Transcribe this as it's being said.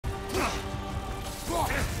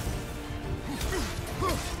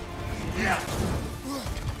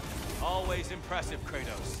was impressive,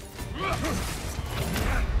 Kratos.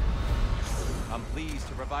 I'm pleased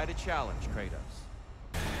to provide a challenge, Kratos.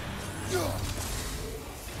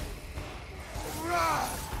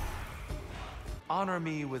 Honor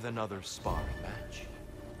me with another sparring match.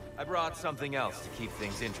 I brought something else to keep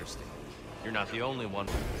things interesting. You're not the only one.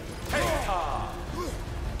 Hey,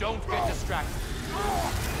 don't get distracted.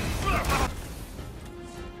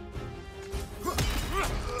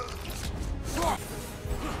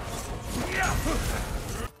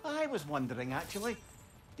 I was wondering, actually,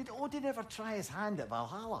 did Odin ever try his hand at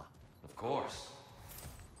Valhalla? Of course.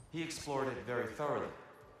 He explored it very thoroughly,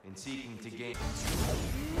 in seeking to gain...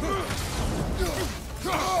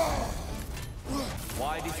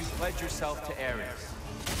 Why did you pledge yourself to Ares?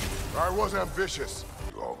 I was ambitious.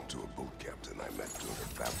 Belonged to a boat captain I met during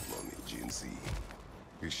a battle on the Aegean Sea.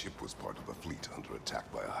 His ship was part of a fleet under attack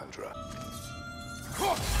by a Hydra.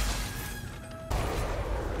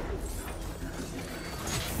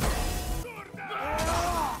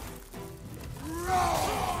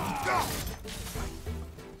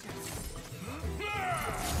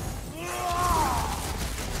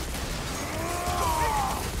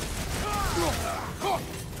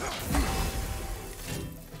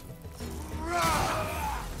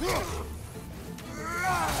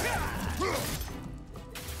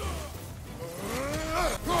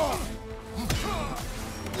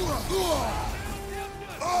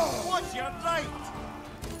 What's your right?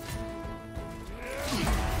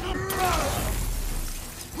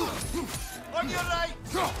 On your right!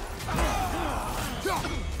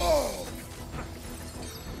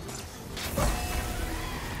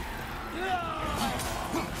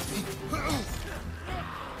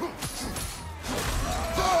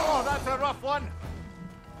 Oh, that's a rough one.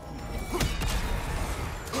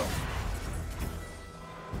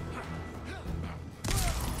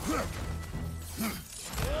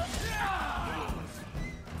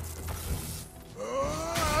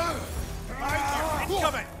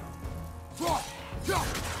 Incoming!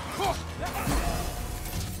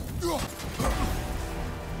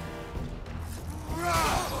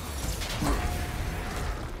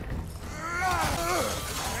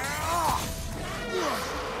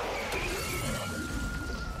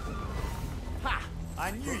 Ha!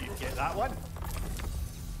 I knew you'd get that one.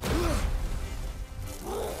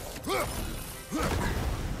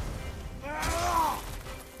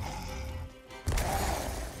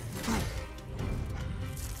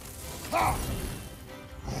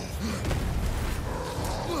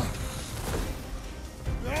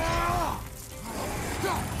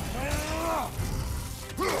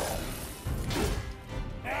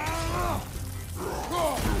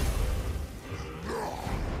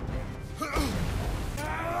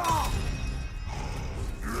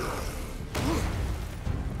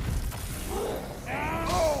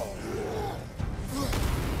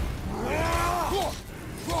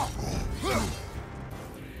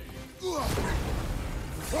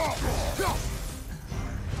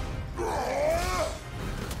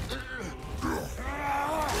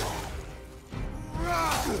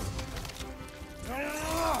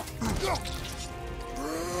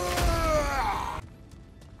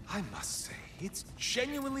 I must say, it's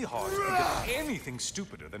genuinely hard to think of anything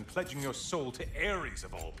stupider than pledging your soul to Ares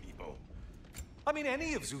of all people. I mean,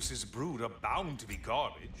 any of Zeus's brood are bound to be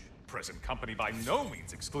garbage, present company by no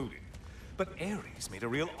means excluded. But Ares made a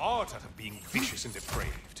real art out of being vicious and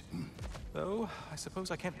depraved. Though, I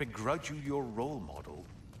suppose I can't begrudge you your role model.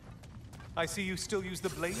 I see you still use the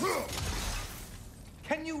blade.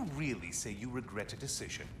 Can you really say you regret a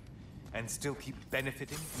decision, and still keep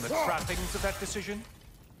benefiting from the trappings of that decision?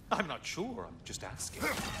 I'm not sure, I'm just asking.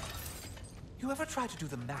 You ever try to do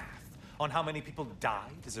the math on how many people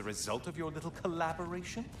died as a result of your little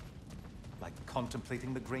collaboration? Like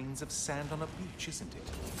contemplating the grains of sand on a beach, isn't it?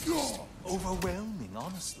 Overwhelming,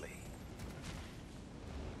 honestly.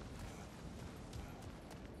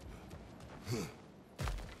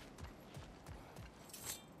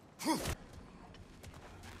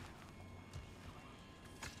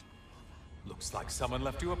 Looks like someone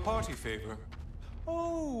left you a party favor.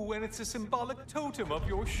 Oh, and it's a symbolic totem of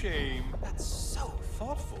your shame. That's so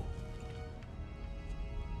thoughtful.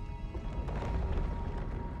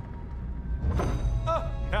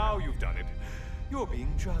 Ah, now you've done it. You're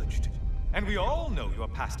being judged. And we all know your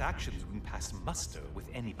past actions wouldn't pass muster with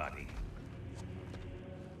anybody.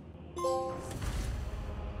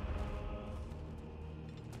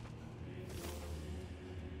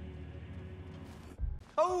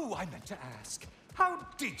 Oh, I meant to ask. How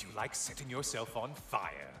did you like setting yourself on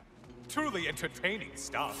fire? Truly entertaining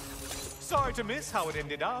stuff. Sorry to miss how it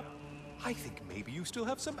ended up. I think maybe you still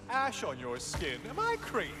have some ash on your skin. Am I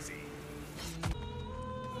crazy?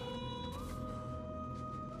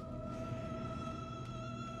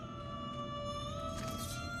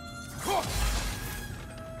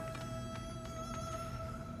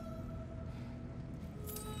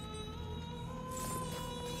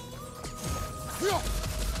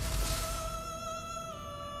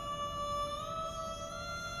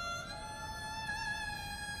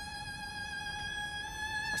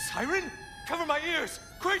 A siren? Cover my ears!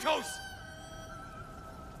 Kratos!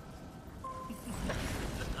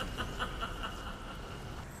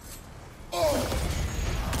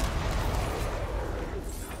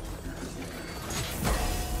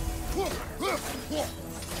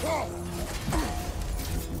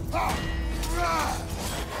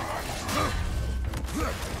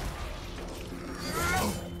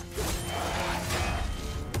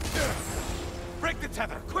 Break the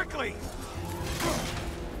tether, quickly!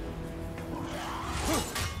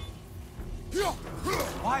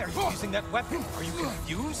 Why are you using that weapon? Are you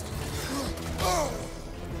confused?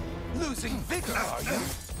 Losing vigor, are you?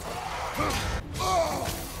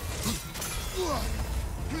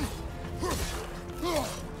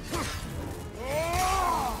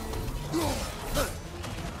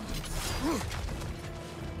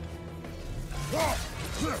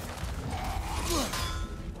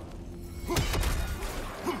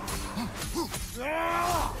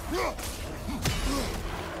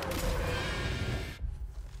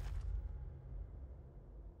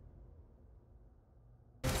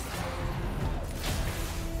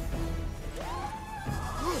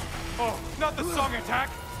 Oh, not the song attack!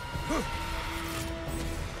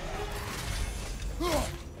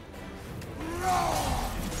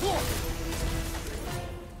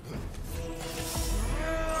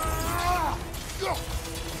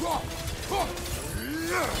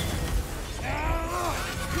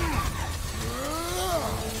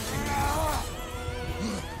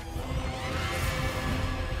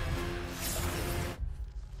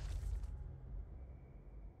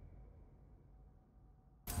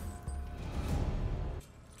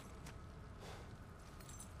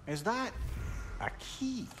 Is that a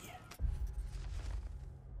key?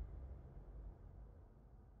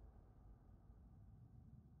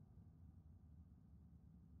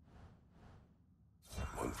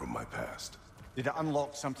 One from my past. Did it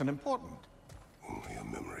unlock something important? Only a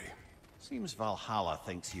memory. Seems Valhalla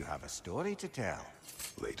thinks you have a story to tell.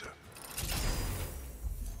 Later.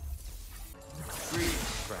 Greetings,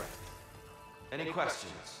 Freya. Any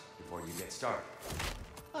questions before you get started?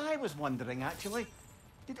 I was wondering, actually,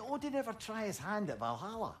 did Odin ever try his hand at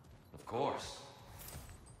Valhalla? Of course.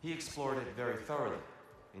 He explored it very thoroughly,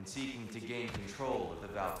 in seeking to gain control of the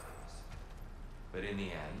Valkyries. But in the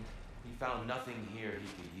end, he found nothing here he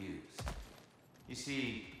could use. You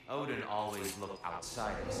see, Odin always looked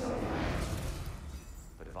outside himself.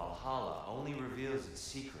 But Valhalla only reveals its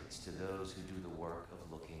secrets to those who do the work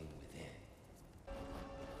of looking within.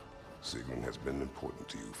 Sigmund has been important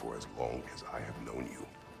to you for as long as I have known you.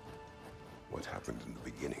 What happened in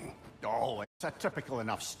the beginning? Oh, it's a typical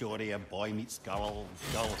enough story. A boy meets girl,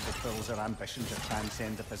 girl fulfills her ambition to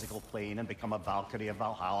transcend the physical plane and become a Valkyrie of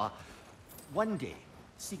Valhalla. One day,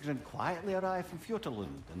 Sigrun quietly arrived from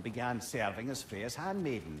Fjotalund and began serving as Freya's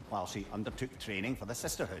handmaiden while she undertook training for the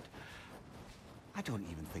Sisterhood. I don't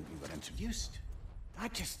even think we were introduced. I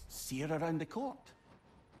just see her around the court.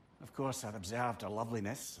 Of course, I'd observed her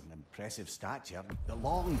loveliness and impressive stature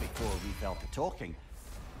long before we fell to talking.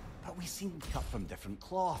 But we seemed cut from different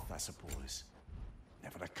cloth, I suppose.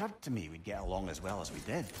 Never occurred to me we'd get along as well as we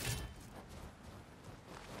did.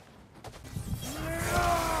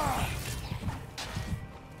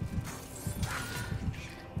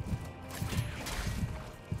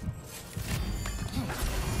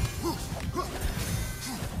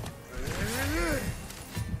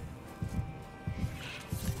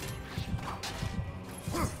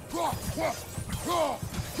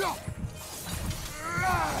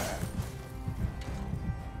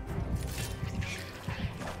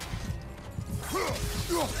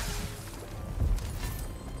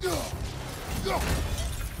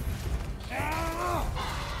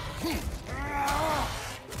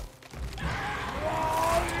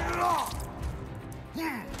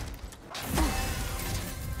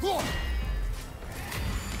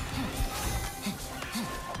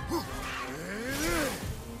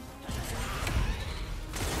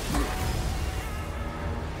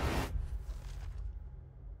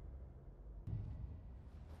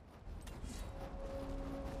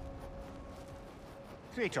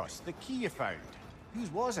 Kratos, the key you found.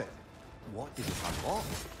 Whose was it? What did it unlock?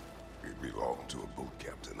 It belonged to a boat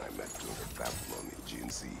captain I met during a battle on the Aegean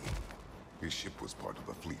Sea. His ship was part of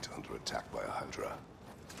a fleet under attack by a Hydra.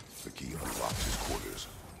 The key unlocked his quarters,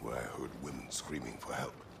 where I heard women screaming for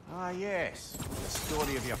help. Ah, yes. The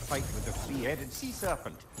story of your fight with the three-headed sea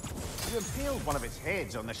serpent. You impaled one of its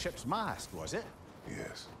heads on the ship's mast, was it?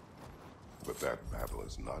 Yes. But that battle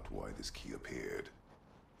is not why this key appeared.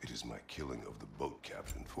 It is my killing of the boat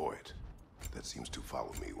captain for it that seems to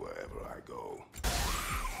follow me wherever I go.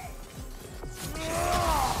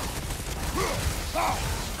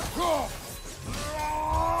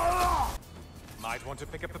 Might want to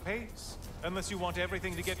pick up the pace, unless you want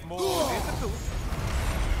everything to get more difficult.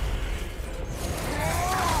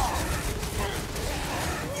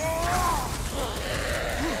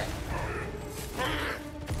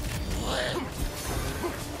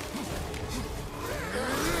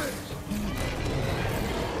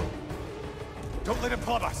 Don't let him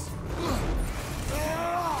club us!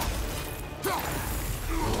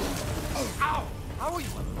 Ow! How are you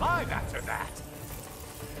alive after that?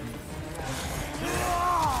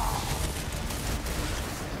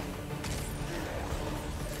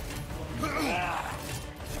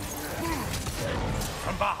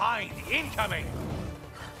 From behind, incoming!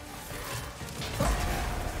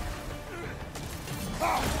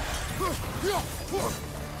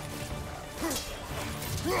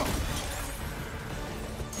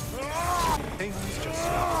 Things just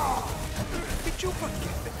stop. Did you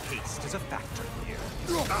forget that haste is a factor here?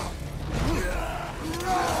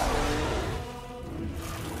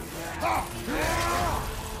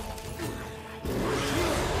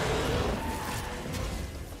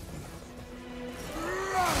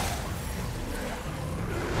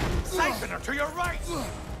 Siphoner to your right!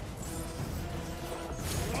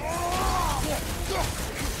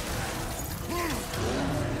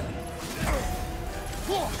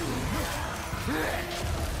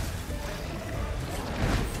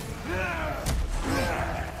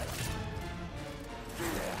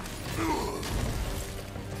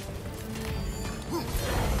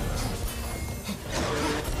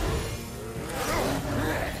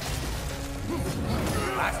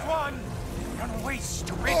 Last one! Run away,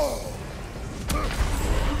 stupid!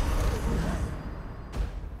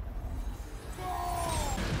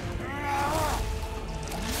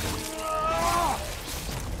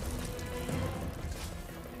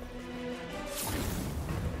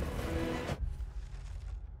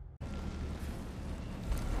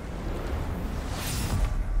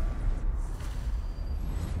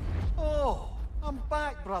 Oh, I'm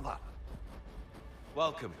back, brother.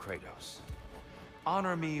 Welcome, Kratos.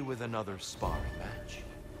 Honor me with another sparring match.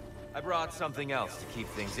 I brought something else to keep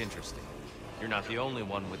things interesting. You're not the only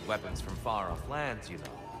one with weapons from far-off lands, you know.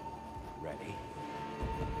 Ready?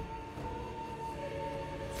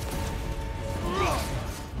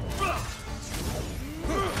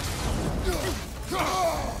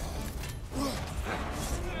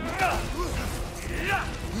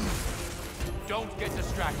 Don't get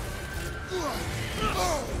distracted.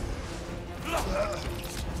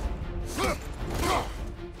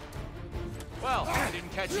 Well, I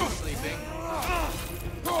didn't catch you sleeping.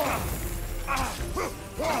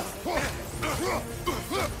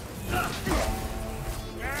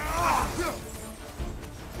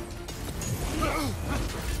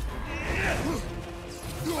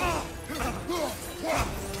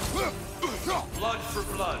 Blood for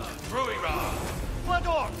blood, Ruira! Blood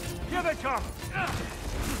on! Here they come!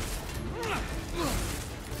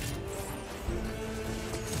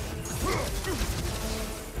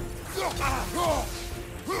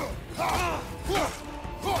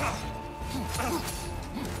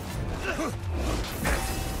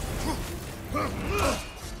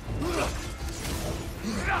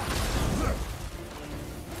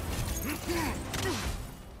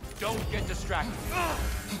 Don't get distracted.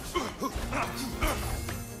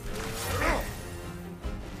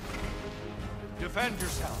 Defend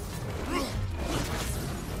yourself.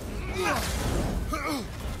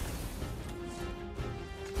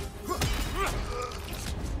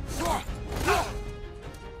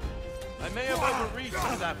 I may have overreached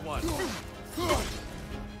with that one.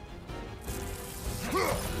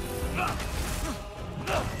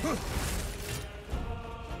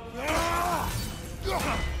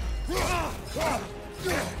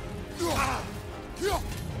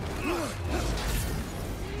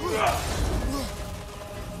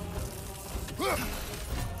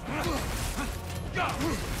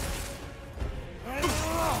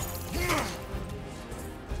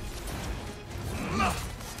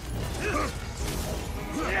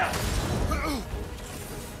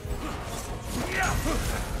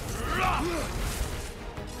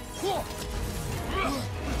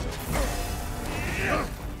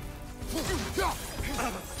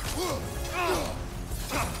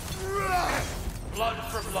 Blood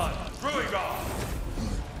for blood.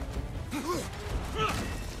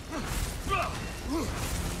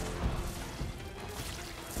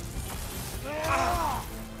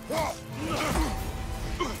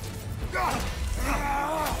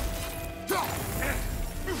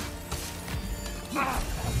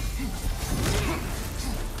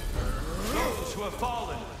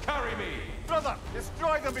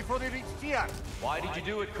 destroy them before they reach Tyr. Why did you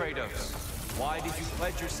do it, Kratos? Why did you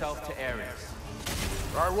pledge yourself to Ares?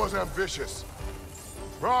 I was ambitious.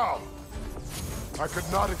 Proud. I could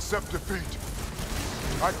not accept defeat.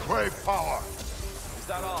 I crave power. Is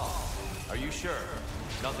that all? Are you sure?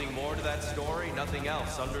 Nothing more to that story? Nothing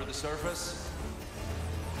else under the surface?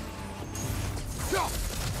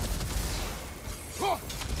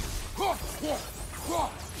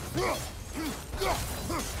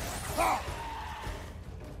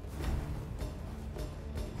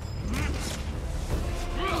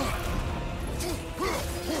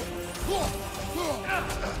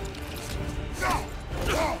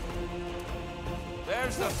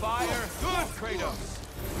 There's the fire. Good, Kratos.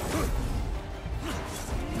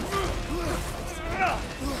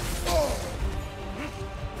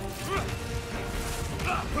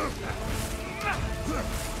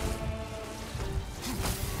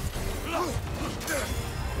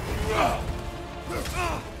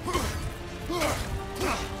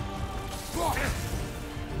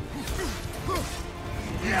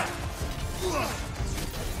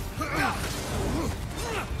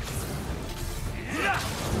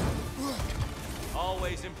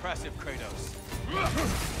 Always impressive, Kratos.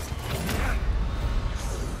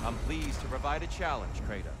 I'm pleased to provide a challenge,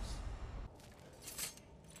 Kratos.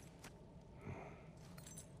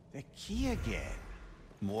 The key again.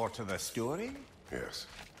 More to the story? Yes.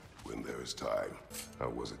 When there is time. How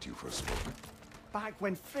was it you first spoke? Back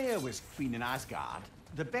when Freya was queen in Asgard,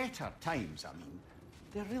 the better times, I mean,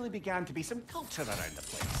 there really began to be some culture around the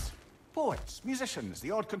place. Poets, musicians,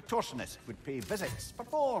 the odd contortionist would pay visits,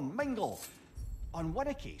 perform, mingle. On one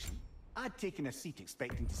occasion, I'd taken a seat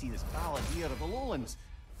expecting to see this balladeer of the lowlands,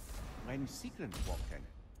 when Sigrun walked in.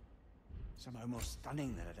 Somehow more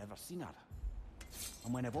stunning than I'd ever seen her.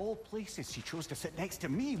 And when of all places she chose to sit next to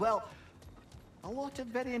me, well, a lot of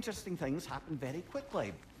very interesting things happened very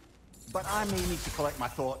quickly. But I may need to collect my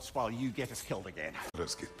thoughts while you get us killed again. Let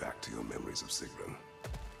us get back to your memories of Sigrun.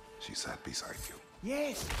 She sat beside you.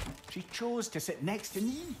 Yes, she chose to sit next to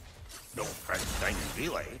me. No offense, thing,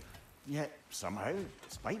 really. Yet, somehow,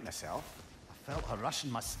 despite myself, I felt her rush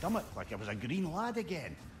in my stomach like I was a green lad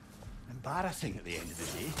again. Embarrassing at the end of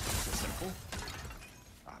the day, so simple.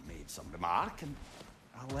 I made some remark, and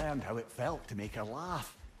I learned how it felt to make her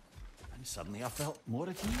laugh. And suddenly I felt more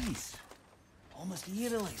at ease. Almost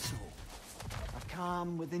eerily so. A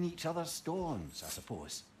calm within each other's storms, I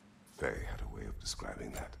suppose. They had a way of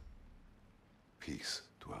describing that. Peace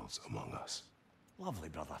dwells among us. Lovely,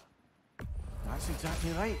 brother. That's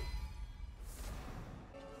exactly right.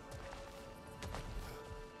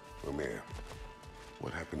 Romeo,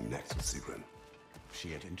 what happened next with Sigrun? She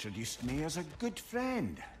had introduced me as a good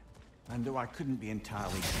friend. And though I couldn't be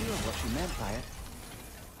entirely sure what she meant by it,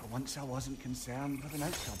 for once I wasn't concerned with an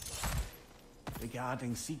outcome.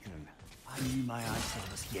 Regarding Sigrun, I knew my answer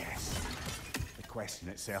was yes. The question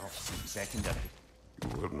itself seemed secondary.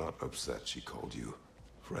 You were not upset she called you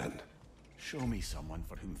friend. Show me someone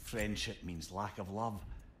for whom friendship means lack of love,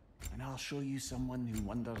 and I'll show you someone who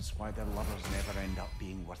wonders why their lovers never end up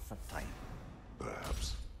being worth their time.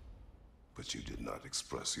 Perhaps. But you did not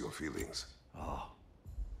express your feelings. Oh,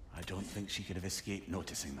 I don't think she could have escaped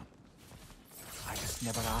noticing them. I just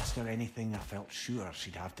never asked her anything I felt sure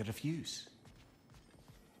she'd have to refuse.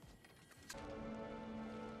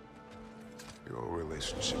 Your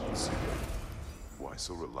relationship with Sigrun. Why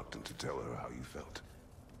so reluctant to tell her how you felt?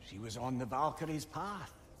 She was on the Valkyrie's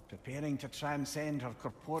path, preparing to transcend her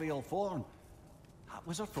corporeal form. That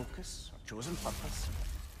was her focus, her chosen purpose.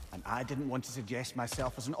 And I didn't want to suggest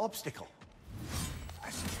myself as an obstacle. I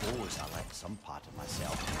suppose I let some part of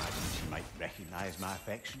myself imagine she might recognize my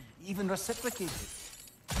affection, even reciprocate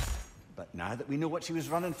it. But now that we know what she was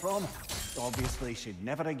running from, obviously she'd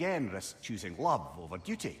never again risk choosing love over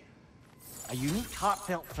duty. A unique,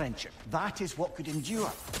 heartfelt friendship, that is what could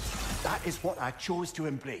endure. That is what I chose to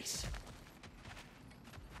embrace.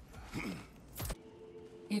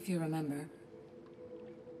 If you remember,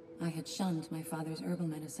 I had shunned my father's herbal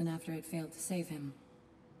medicine after it failed to save him.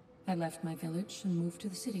 I left my village and moved to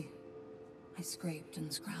the city. I scraped and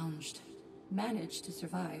scrounged, managed to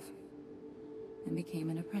survive, and became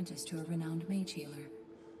an apprentice to a renowned mage healer.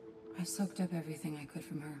 I soaked up everything I could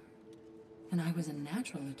from her. And I was a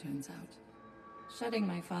natural, it turns out. Shedding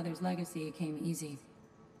my father's legacy came easy.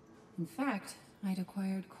 In fact, I'd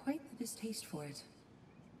acquired quite the distaste for it.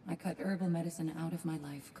 I cut herbal medicine out of my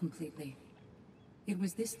life completely. It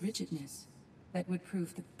was this rigidness that would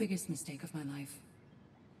prove the biggest mistake of my life.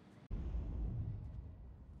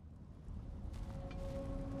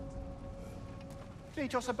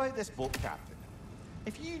 Kratos, about this boat captain.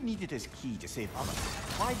 If you needed his key to save others,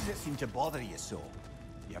 why does it seem to bother you so?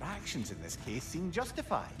 Your actions in this case seem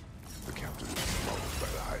justified. The captain was swallowed by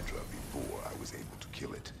the Hydra before I was able to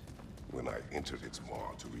kill it. When I entered its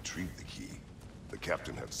maw to retrieve the key, the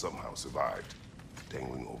captain had somehow survived,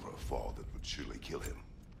 dangling over a fall that would surely kill him.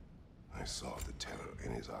 I saw the terror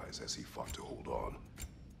in his eyes as he fought to hold on,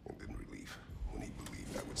 and then relief when he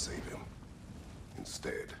believed I would save him.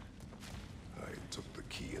 Instead, I took the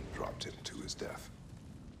key and dropped him to his death.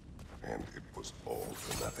 And it was all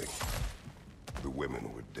for nothing. The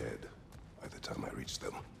women were dead by the time I reached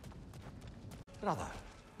them. Brother,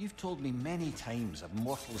 you've told me many times of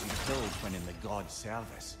mortals you killed when in the god's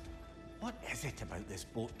service. What is it about this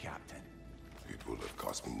boat captain? It would have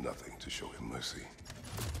cost me nothing to show him mercy.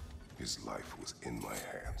 His life was in my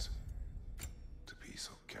hands. To be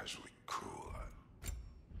so casually cruel,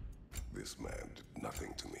 This man did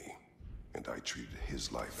nothing to me, and I treated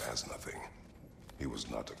his life as nothing. He was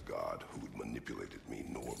not a god who had manipulated me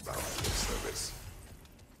nor bound me in service.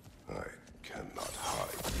 I cannot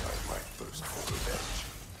hide behind my thirst for revenge.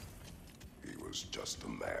 He was just a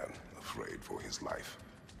man afraid for his life,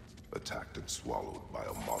 attacked and swallowed by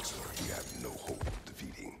a monster he had no hope of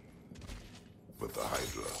defeating. But the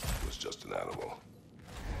Hydra was just an animal.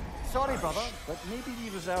 Sorry, brother, but maybe we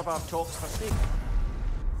reserve our talks for safe.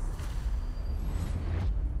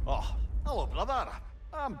 Oh, hello, brother.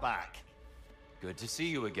 I'm back. Good to see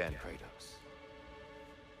you again, Kratos.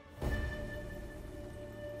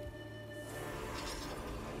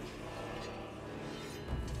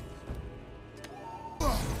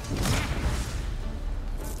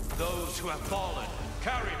 Those who have fallen,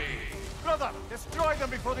 carry me! Brother, destroy them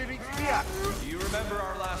before they reach here. Do you remember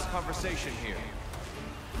our last conversation here?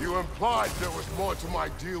 You implied there was more to my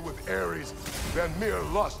deal with Ares than mere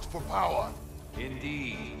lust for power.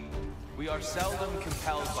 Indeed. We are seldom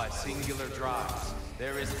compelled by singular drives.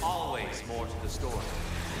 There is always more to the story.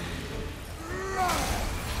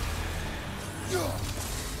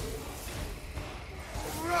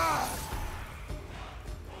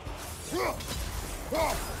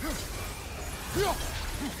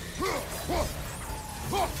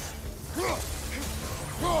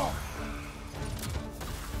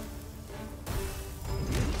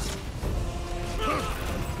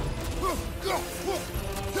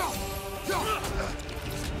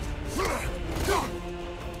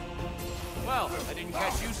 Well, I didn't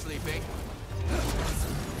catch you sleeping.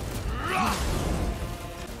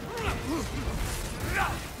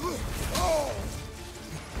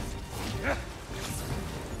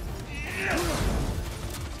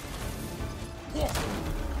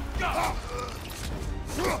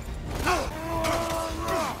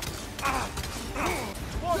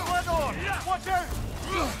 Watch out!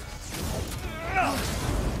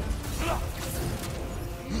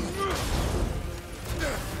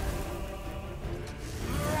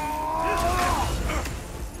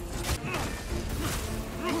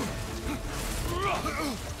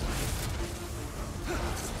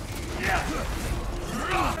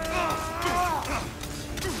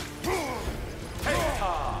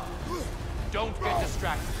 Don't get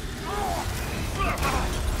distracted.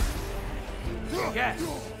 Yes,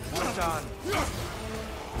 we're done.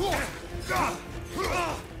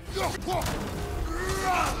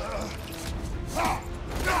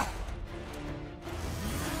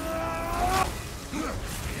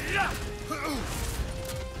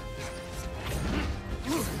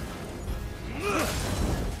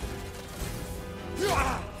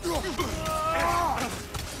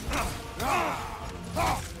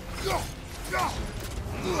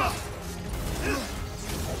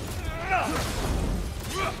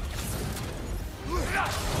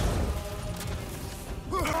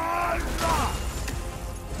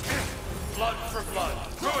 Blood for blood,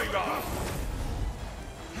 going on!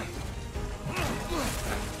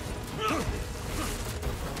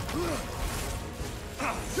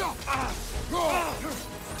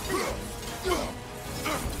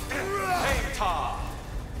 Hey, Tom!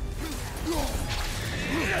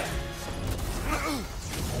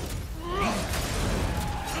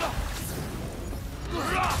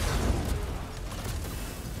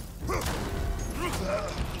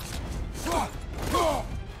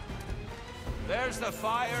 There's the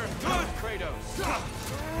fire. Good, Kratos.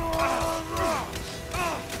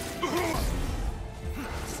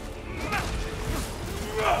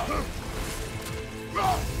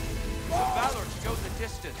 The valor to go the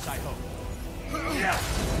distance, I hope.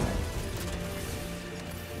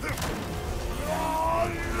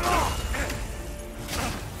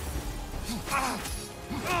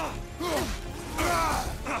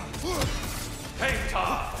 Hey,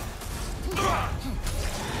 Tom!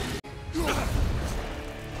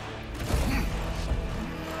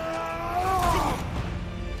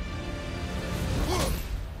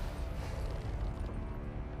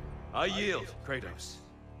 I yield, Kratos.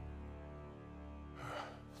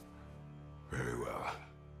 Very well.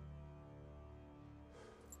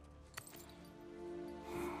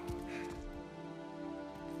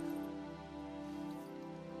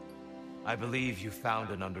 I believe you found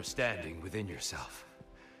an understanding within yourself.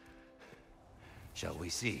 Shall we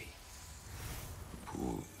see? The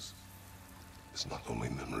pool is not only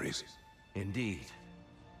memories. Indeed.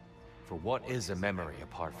 For what is a memory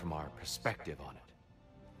apart from our perspective on it?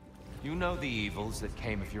 You know the evils that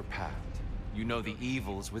came of your pact. You know the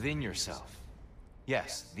evils within yourself.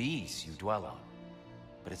 Yes, these you dwell on.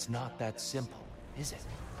 But it's not that simple, is it?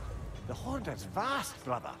 The Horde is vast,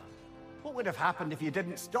 brother. What would have happened if you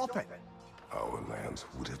didn't stop it? Our lands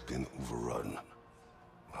would have been overrun.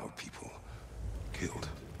 Our people killed,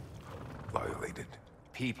 violated.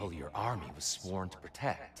 People your army was sworn to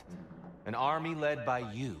protect. An army led by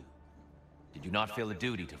you. Did you not feel a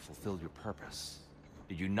duty to fulfill your purpose?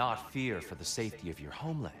 Did you not fear for the safety of your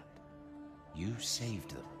homeland? You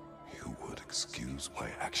saved them. You would excuse my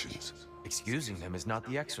actions. Excusing them is not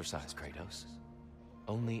the exercise, Kratos.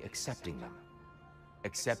 Only accepting them.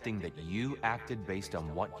 Accepting that you acted based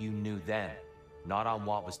on what you knew then, not on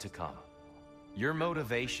what was to come. Your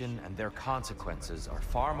motivation and their consequences are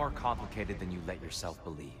far more complicated than you let yourself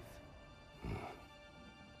believe.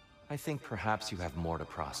 I think perhaps you have more to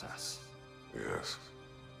process. Yes.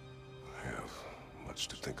 I have much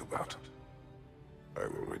to think about. I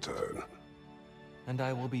will return. And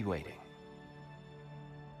I will be waiting.